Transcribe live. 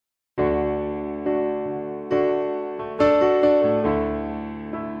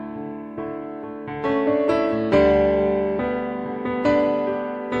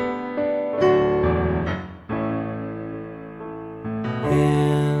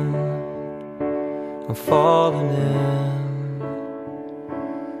I'm falling in.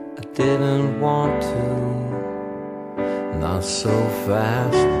 I didn't want to, not so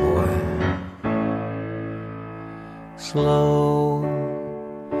fast, boy. Slow,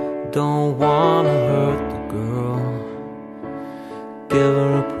 don't wanna hurt the girl. Give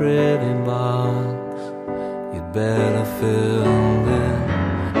her a pretty box, you'd better fill it.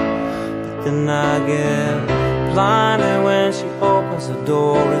 But then I get blinded when she opens the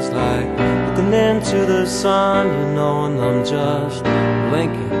door. It's like looking into the sun, you know, and I'm just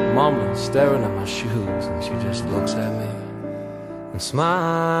blinking, mumbling, staring at my shoes. And she just looks at me and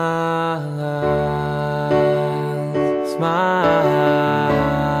smiles, smiles,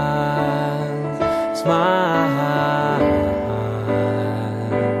 smiles.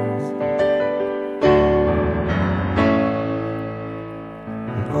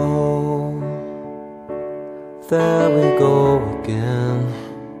 And oh, there we go again,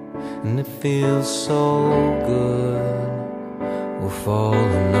 and it feels so good. We're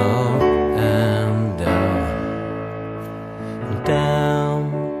falling up and down, and down.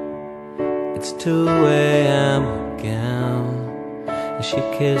 It's 2 a.m. again, and she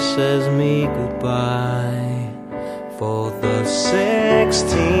kisses me goodbye for the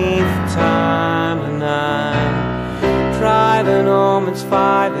 16th time. And I'm driving home, it's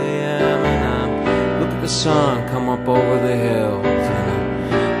 5 a.m. and I'm looking at the sun come up over the hills,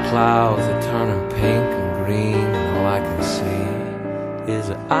 and the clouds are turning pink and green, and all I can see is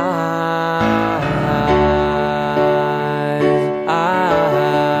her eyes, eyes,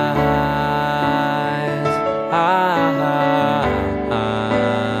 eyes.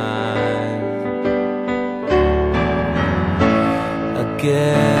 I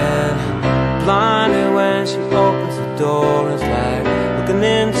get blinded when she opens the door. It's like looking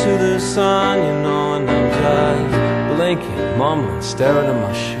into the sun, you know, and I'm just blinking, mumbling, staring at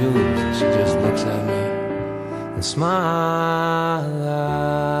my shoes. And she just looks at me and smiles,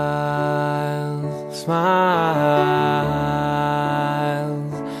 smiles,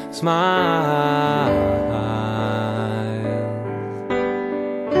 smiles,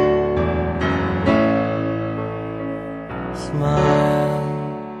 smiles.